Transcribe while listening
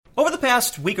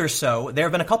last week or so, there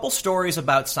have been a couple stories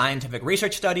about scientific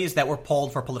research studies that were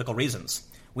pulled for political reasons.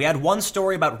 We had one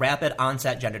story about rapid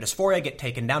onset gender dysphoria get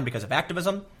taken down because of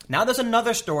activism. Now there's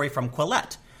another story from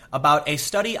Quillette about a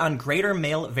study on greater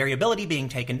male variability being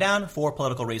taken down for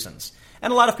political reasons.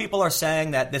 And a lot of people are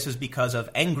saying that this is because of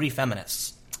angry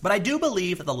feminists. But I do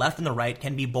believe that the left and the right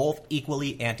can be both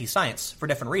equally anti-science for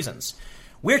different reasons.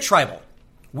 We're tribal.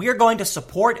 We are going to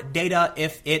support data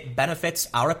if it benefits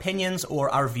our opinions or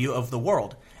our view of the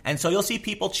world. And so you'll see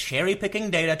people cherry-picking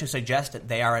data to suggest that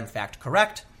they are in fact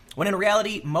correct, when in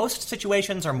reality, most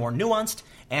situations are more nuanced,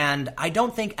 and I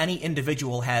don't think any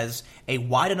individual has a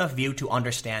wide enough view to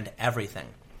understand everything.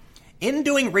 In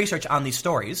doing research on these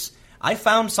stories, I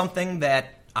found something that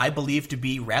I believe to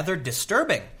be rather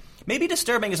disturbing. Maybe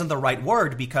disturbing isn't the right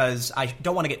word because I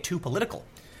don't want to get too political.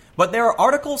 But there are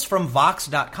articles from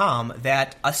Vox.com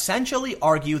that essentially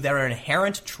argue there are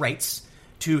inherent traits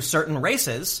to certain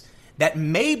races that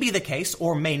may be the case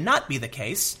or may not be the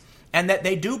case, and that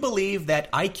they do believe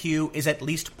that IQ is at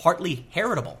least partly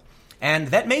heritable. And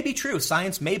that may be true.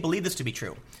 Science may believe this to be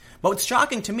true. But what's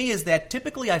shocking to me is that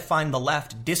typically I find the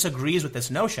left disagrees with this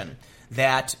notion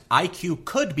that IQ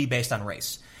could be based on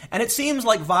race. And it seems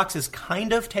like Vox is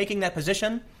kind of taking that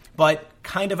position, but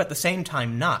kind of at the same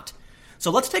time not. So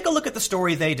let's take a look at the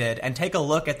story they did and take a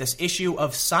look at this issue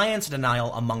of science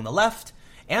denial among the left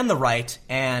and the right,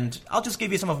 and I'll just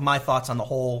give you some of my thoughts on the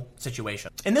whole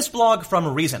situation. In this blog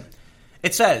from Reason,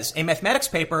 it says, a mathematics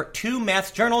paper, 2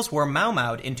 math journals were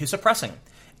mau-maued into suppressing.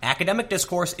 Academic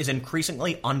discourse is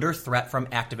increasingly under threat from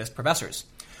activist professors.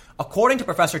 According to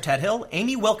Professor Ted Hill,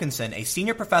 Amy Wilkinson, a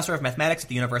senior professor of mathematics at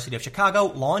the University of Chicago,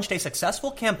 launched a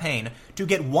successful campaign to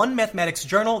get one mathematics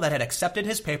journal that had accepted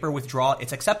his paper withdraw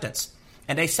its acceptance,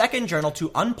 and a second journal to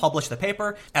unpublish the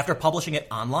paper after publishing it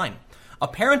online.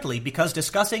 Apparently, because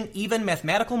discussing even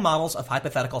mathematical models of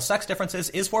hypothetical sex differences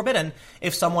is forbidden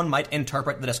if someone might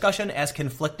interpret the discussion as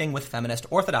conflicting with feminist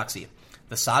orthodoxy.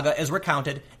 The saga is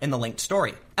recounted in the linked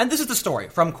story. And this is the story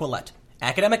from Quillette.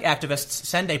 Academic activists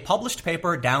send a published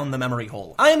paper down the memory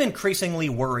hole. I am increasingly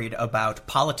worried about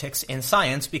politics in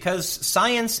science because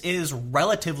science is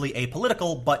relatively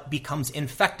apolitical but becomes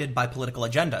infected by political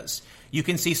agendas. You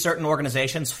can see certain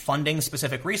organizations funding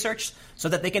specific research so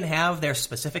that they can have their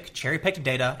specific cherry-picked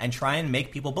data and try and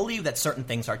make people believe that certain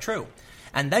things are true.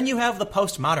 And then you have the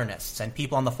postmodernists and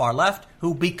people on the far left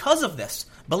who, because of this,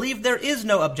 believe there is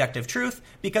no objective truth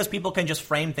because people can just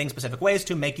frame things specific ways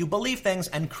to make you believe things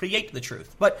and create the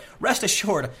truth. But rest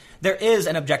assured, there is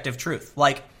an objective truth.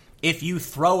 Like, if you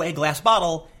throw a glass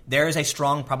bottle, there is a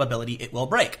strong probability it will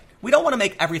break. We don't want to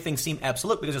make everything seem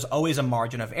absolute because there's always a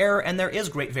margin of error and there is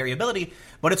great variability,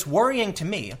 but it's worrying to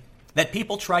me that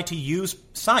people try to use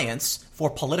science for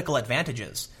political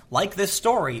advantages. Like this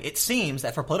story, it seems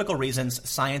that for political reasons,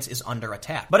 science is under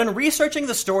attack. But in researching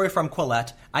the story from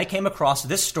Quillette, I came across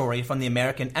this story from the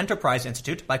American Enterprise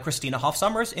Institute by Christina Hoff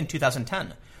Sommers in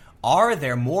 2010. Are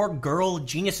there more girl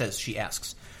geniuses, she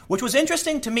asks, which was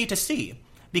interesting to me to see,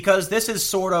 because this is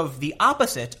sort of the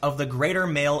opposite of the greater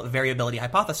male variability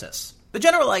hypothesis. The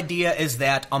general idea is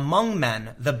that among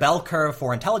men, the bell curve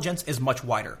for intelligence is much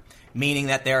wider, meaning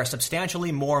that there are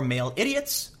substantially more male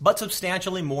idiots, but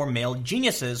substantially more male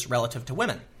geniuses relative to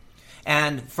women.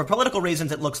 And for political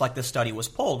reasons, it looks like this study was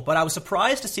pulled, but I was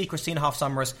surprised to see Christina Hoff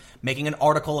Sommers making an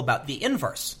article about the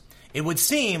inverse. It would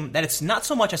seem that it's not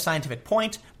so much a scientific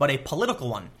point, but a political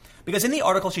one. Because in the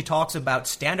article, she talks about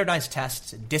standardized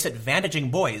tests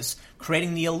disadvantaging boys,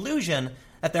 creating the illusion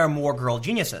that there are more girl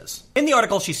geniuses. In the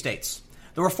article, she states,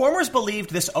 the reformers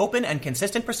believed this open and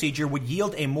consistent procedure would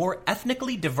yield a more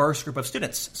ethnically diverse group of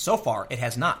students. So far, it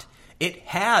has not. It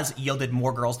has yielded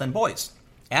more girls than boys.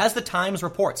 As the Times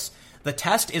reports, the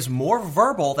test is more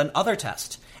verbal than other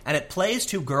tests, and it plays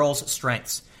to girls'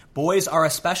 strengths. Boys are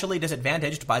especially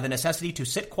disadvantaged by the necessity to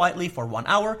sit quietly for 1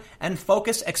 hour and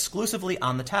focus exclusively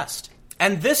on the test.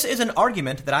 And this is an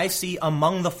argument that I see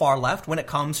among the far left when it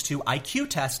comes to IQ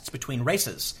tests between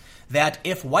races. That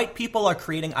if white people are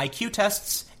creating IQ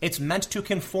tests, it's meant to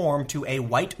conform to a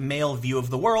white male view of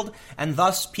the world, and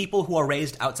thus people who are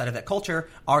raised outside of that culture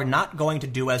are not going to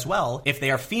do as well if they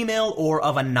are female or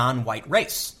of a non-white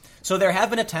race. So there have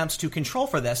been attempts to control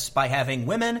for this by having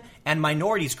women and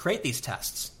minorities create these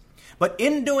tests. But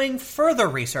in doing further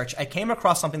research, I came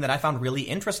across something that I found really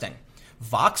interesting.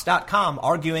 Vox.com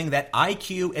arguing that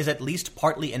IQ is at least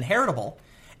partly inheritable,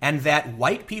 and that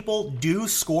white people do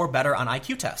score better on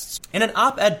IQ tests. In an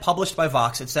op-ed published by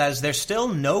Vox, it says there's still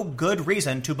no good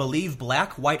reason to believe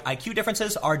black-white IQ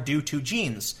differences are due to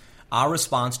genes, our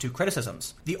response to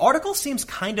criticisms. The article seems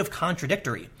kind of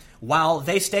contradictory. While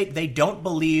they state they don't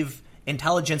believe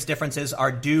intelligence differences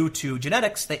are due to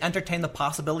genetics, they entertain the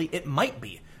possibility it might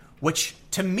be, which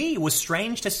to me was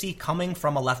strange to see coming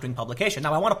from a left-wing publication.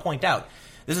 Now, I want to point out,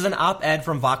 this is an op-ed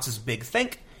from Vox's Big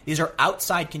Think. These are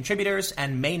outside contributors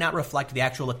and may not reflect the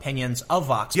actual opinions of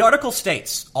Vox. The article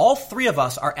states, all three of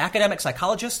us are academic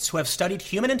psychologists who have studied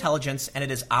human intelligence, and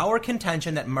it is our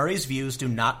contention that Murray's views do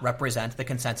not represent the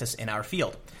consensus in our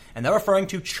field. And they're referring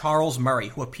to Charles Murray,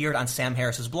 who appeared on Sam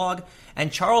Harris's blog,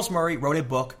 and Charles Murray wrote a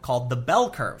book called The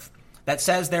Bell Curve that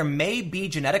says there may be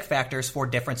genetic factors for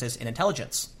differences in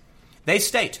intelligence. They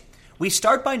state, we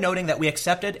start by noting that we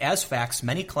accepted as facts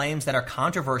many claims that are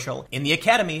controversial in the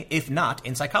academy, if not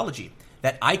in psychology,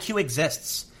 that IQ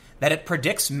exists, that it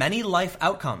predicts many life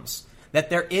outcomes,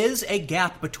 that there is a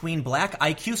gap between black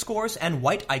IQ scores and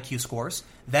white IQ scores,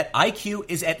 that IQ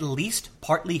is at least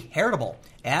partly heritable,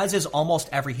 as is almost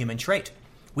every human trait.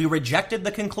 We rejected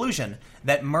the conclusion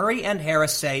that Murray and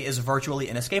Harris say is virtually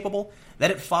inescapable,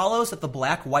 that it follows that the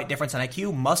black-white difference in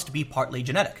IQ must be partly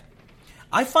genetic.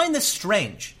 I find this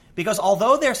strange, because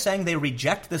although they're saying they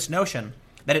reject this notion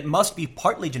that it must be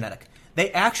partly genetic,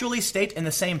 they actually state in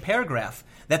the same paragraph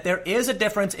that there is a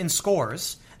difference in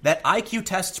scores, that IQ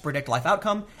tests predict life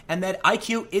outcome, and that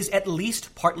IQ is at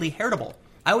least partly heritable.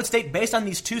 I would state, based on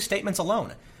these two statements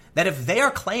alone, that if they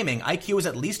are claiming IQ is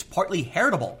at least partly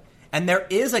heritable, and there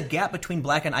is a gap between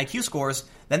black and IQ scores,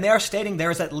 then they are stating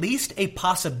there is at least a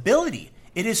possibility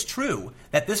it is true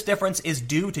that this difference is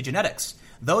due to genetics,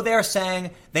 though they are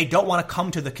saying they don't want to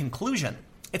come to the conclusion.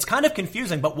 It's kind of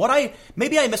confusing, but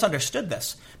maybe I misunderstood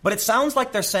this, but it sounds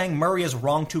like they're saying Murray is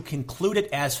wrong to conclude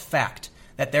it as fact,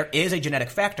 that there is a genetic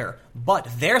factor, but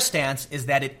their stance is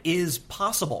that it is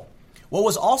possible. What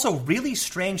was also really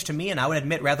strange to me, and I would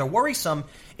admit rather worrisome,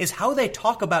 is how they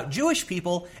talk about Jewish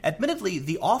people. Admittedly,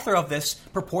 the author of this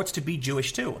purports to be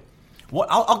Jewish too.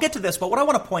 I'll get to this, but what I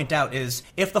want to point out is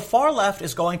if the far left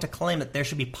is going to claim that there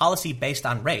should be policy based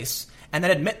on race, and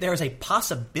then admit there is a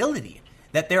possibility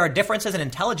that there are differences in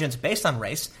intelligence based on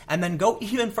race, and then go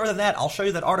even further than that, I'll show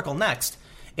you that article next,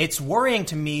 it's worrying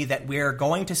to me that we're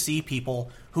going to see people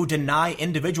who deny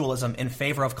individualism in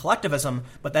favor of collectivism,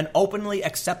 but then openly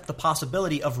accept the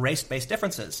possibility of race-based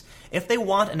differences. If they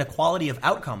want an equality of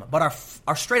outcome, but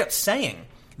are straight up saying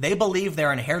they believe there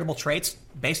are inheritable traits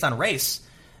based on race,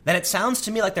 then it sounds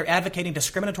to me like they're advocating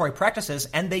discriminatory practices,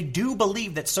 and they do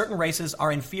believe that certain races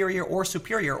are inferior or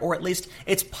superior, or at least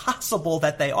it's possible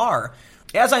that they are.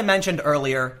 As I mentioned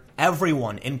earlier,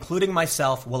 everyone, including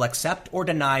myself, will accept or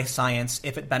deny science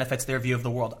if it benefits their view of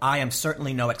the world. I am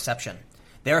certainly no exception.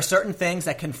 There are certain things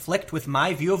that conflict with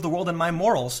my view of the world and my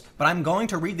morals, but I'm going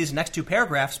to read these next two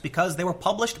paragraphs because they were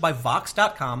published by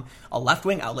Vox.com, a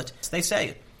left-wing outlet. They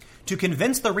say, to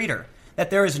convince the reader that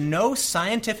there is no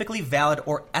scientifically valid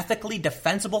or ethically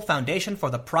defensible foundation for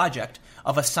the project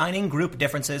of assigning group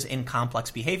differences in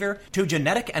complex behavior to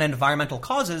genetic and environmental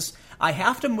causes, I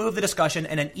have to move the discussion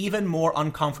in an even more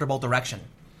uncomfortable direction.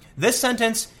 This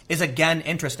sentence is again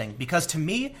interesting because to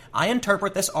me, I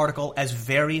interpret this article as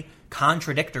very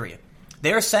contradictory.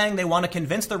 They're saying they want to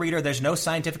convince the reader there's no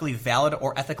scientifically valid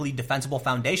or ethically defensible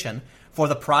foundation for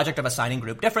the project of assigning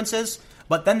group differences,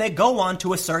 but then they go on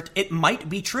to assert it might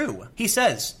be true. He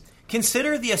says,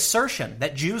 consider the assertion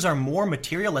that Jews are more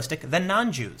materialistic than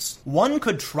non-Jews. One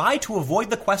could try to avoid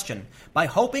the question by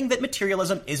hoping that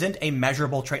materialism isn't a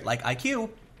measurable trait like IQ,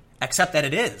 except that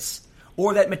it is,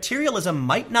 or that materialism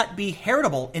might not be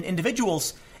heritable in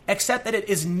individuals, except that it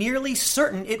is nearly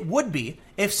certain it would be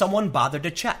if someone bothered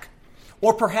to check.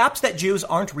 Or perhaps that Jews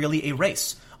aren't really a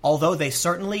race, although they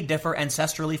certainly differ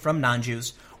ancestrally from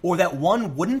non-Jews, or that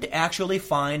one wouldn't actually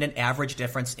find an average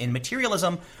difference in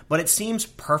materialism, but it seems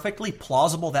perfectly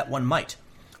plausible that one might.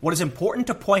 What is important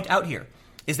to point out here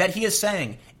is that he is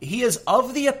saying he is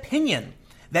of the opinion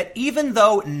that even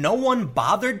though no one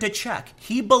bothered to check,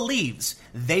 he believes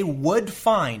they would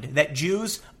find that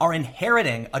Jews are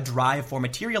inheriting a drive for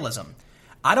materialism.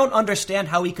 I don't understand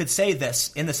how he could say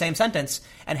this in the same sentence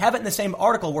and have it in the same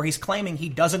article where he's claiming he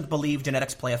doesn't believe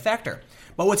genetics play a factor.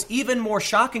 But what's even more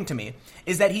shocking to me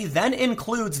is that he then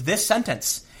includes this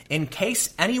sentence, in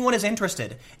case anyone is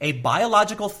interested, a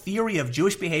biological theory of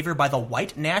Jewish behavior by the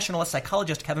white nationalist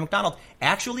psychologist Kevin MacDonald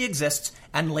actually exists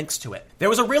and links to it. There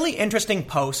was a really interesting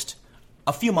post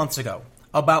a few months ago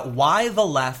about why the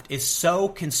left is so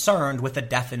concerned with the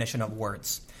definition of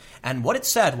words. And what it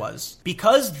said was,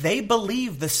 because they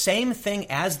believe the same thing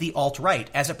as the alt-right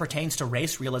as it pertains to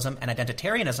race, realism, and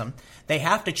identitarianism, they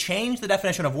have to change the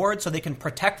definition of words so they can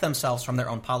protect themselves from their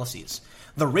own policies.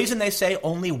 The reason they say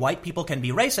only white people can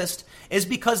be racist is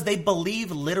because they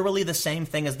believe literally the same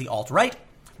thing as the alt-right,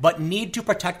 but need to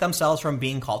protect themselves from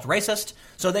being called racist,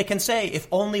 so they can say if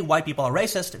only white people are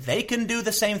racist, they can do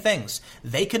the same things.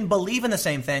 They can believe in the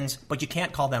same things, but you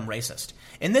can't call them racist.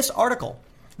 In this article,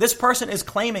 this person is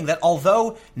claiming that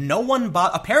although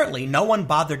apparently no one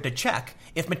bothered to check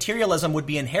if materialism would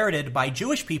be inherited by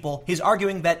Jewish people, he's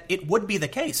arguing that it would be the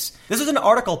case. This is an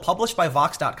article published by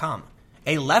Vox.com,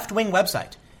 a left-wing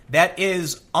website that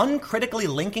is uncritically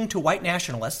linking to white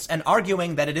nationalists and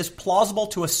arguing that it is plausible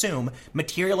to assume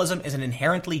materialism is an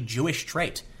inherently Jewish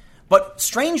trait. But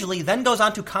strangely, then goes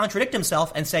on to contradict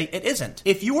himself and say it isn't.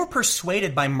 If you were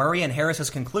persuaded by Murray and Harris's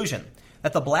conclusion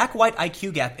that the black-white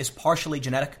IQ gap is partially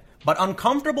genetic, but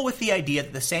uncomfortable with the idea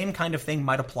that the same kind of thing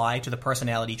might apply to the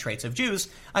personality traits of Jews,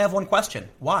 I have one question.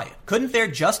 Why? Couldn't there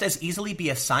just as easily be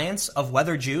a science of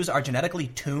whether Jews are genetically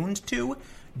tuned to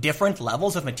different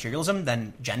levels of materialism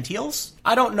than Gentiles?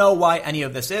 I don't know why any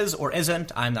of this is or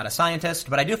isn't. I'm not a scientist,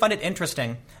 but I do find it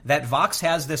interesting that Vox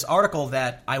has this article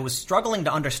that I was struggling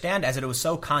to understand as it was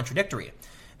so contradictory.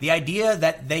 The idea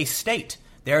that they state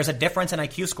there is a difference in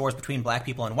IQ scores between black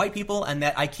people and white people, and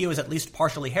that IQ is at least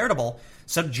partially heritable,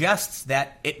 suggests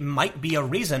that it might be a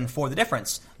reason for the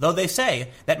difference. Though they say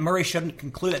that Murray shouldn't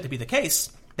conclude that to be the case,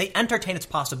 they entertain its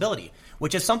possibility,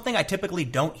 which is something I typically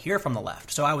don't hear from the left,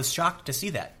 so I was shocked to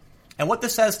see that. And what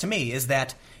this says to me is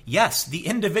that, yes, the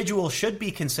individual should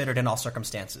be considered in all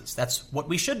circumstances. That's what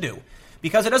we should do.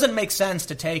 Because it doesn't make sense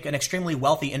to take an extremely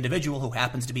wealthy individual who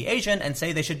happens to be Asian and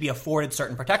say they should be afforded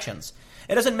certain protections.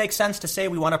 It doesn't make sense to say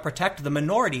we want to protect the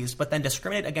minorities but then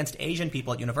discriminate against Asian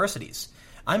people at universities.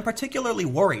 I'm particularly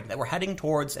worried that we're heading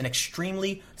towards an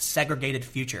extremely segregated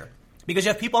future. Because you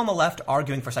have people on the left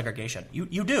arguing for segregation.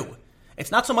 You do.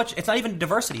 It's not even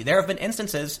diversity. There have been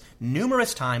instances,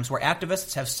 numerous times, where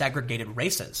activists have segregated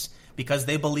races because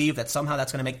they believe that somehow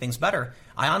that's going to make things better.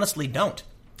 I honestly don't.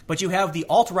 But you have the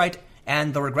alt-right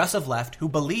and the regressive left who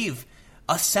believe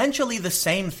essentially the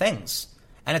same things.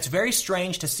 And it's very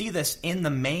strange to see this in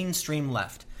the mainstream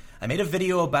left. I made a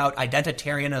video about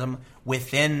identitarianism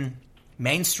within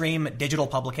mainstream digital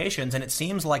publications, and it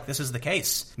seems like this is the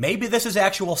case. Maybe this is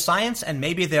actual science, and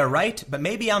maybe they're right, but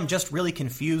maybe I'm just really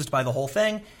confused by the whole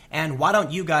thing, and why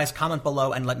don't you guys comment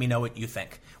below and let me know what you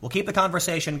think? We'll keep the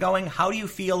conversation going. How do you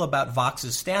feel about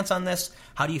Vox's stance on this?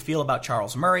 How do you feel about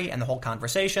Charles Murray and the whole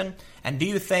conversation? And do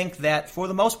you think that, for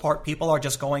the most part, people are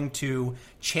just going to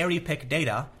cherry-pick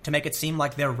data to make it seem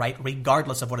like they're right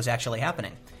regardless of what is actually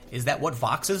happening? Is that what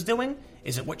Vox is doing?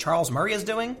 Is it what Charles Murray is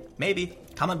doing? Maybe.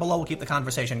 Comment below. We'll keep the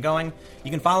conversation going. You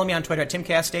can follow me on Twitter at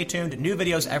Timcast. Stay tuned. New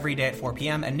videos every day at 4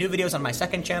 p.m. and new videos on my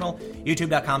second channel,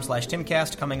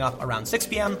 youtube.com/Timcast, coming up around 6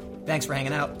 p.m. Thanks for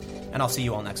hanging out, and I'll see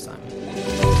you all next time.